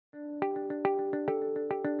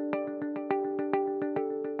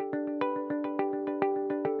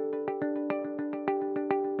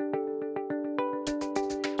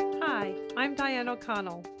I'm Diane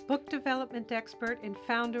O'Connell, book development expert and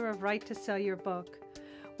founder of Write to Sell Your Book.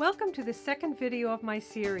 Welcome to the second video of my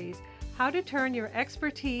series, How to Turn Your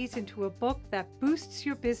Expertise into a Book That Boosts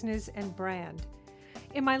Your Business and Brand.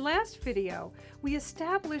 In my last video, we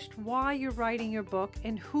established why you're writing your book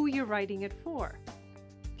and who you're writing it for.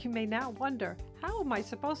 You may now wonder, how am I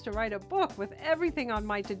supposed to write a book with everything on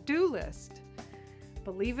my to-do list?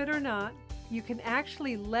 Believe it or not, you can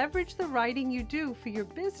actually leverage the writing you do for your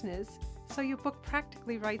business so your book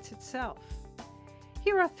practically writes itself.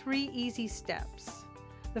 Here are 3 easy steps.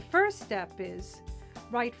 The first step is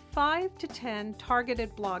write 5 to 10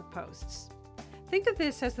 targeted blog posts. Think of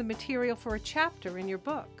this as the material for a chapter in your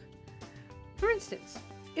book. For instance,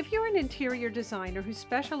 if you're an interior designer who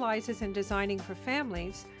specializes in designing for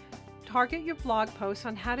families, target your blog posts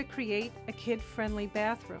on how to create a kid-friendly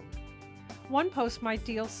bathroom. One post might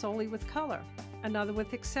deal solely with color, another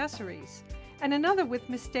with accessories, and another with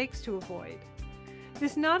mistakes to avoid.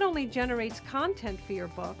 This not only generates content for your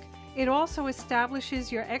book, it also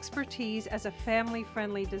establishes your expertise as a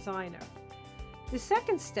family-friendly designer. The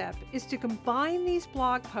second step is to combine these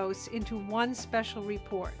blog posts into one special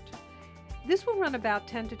report. This will run about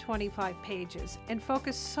 10 to 25 pages and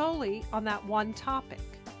focus solely on that one topic.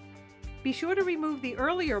 Be sure to remove the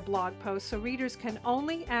earlier blog posts so readers can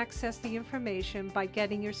only access the information by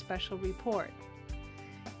getting your special report.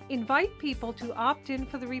 Invite people to opt in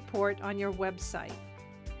for the report on your website.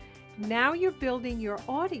 Now you're building your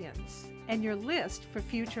audience and your list for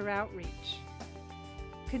future outreach.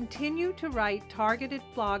 Continue to write targeted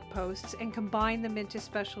blog posts and combine them into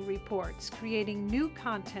special reports, creating new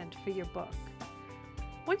content for your book.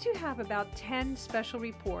 Once you have about 10 special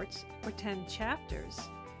reports or 10 chapters,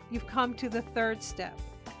 you've come to the third step.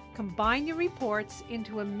 Combine your reports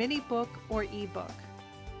into a mini book or ebook.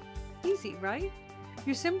 Easy, right?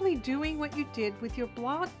 You're simply doing what you did with your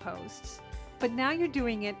blog posts, but now you're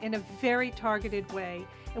doing it in a very targeted way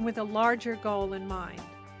and with a larger goal in mind.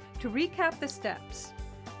 To recap the steps,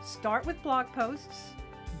 start with blog posts,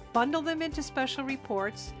 bundle them into special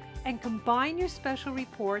reports, and combine your special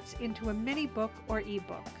reports into a mini book or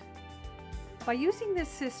ebook. By using this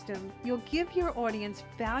system, you'll give your audience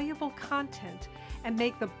valuable content and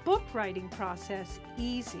make the book writing process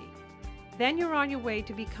easy. Then you're on your way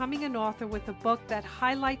to becoming an author with a book that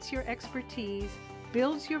highlights your expertise,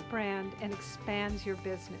 builds your brand, and expands your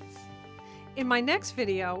business. In my next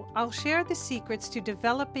video, I'll share the secrets to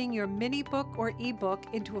developing your mini book or ebook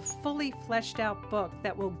into a fully fleshed out book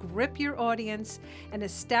that will grip your audience and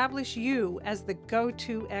establish you as the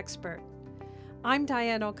go-to expert. I'm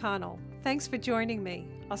Diane O'Connell. Thanks for joining me.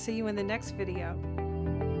 I'll see you in the next video.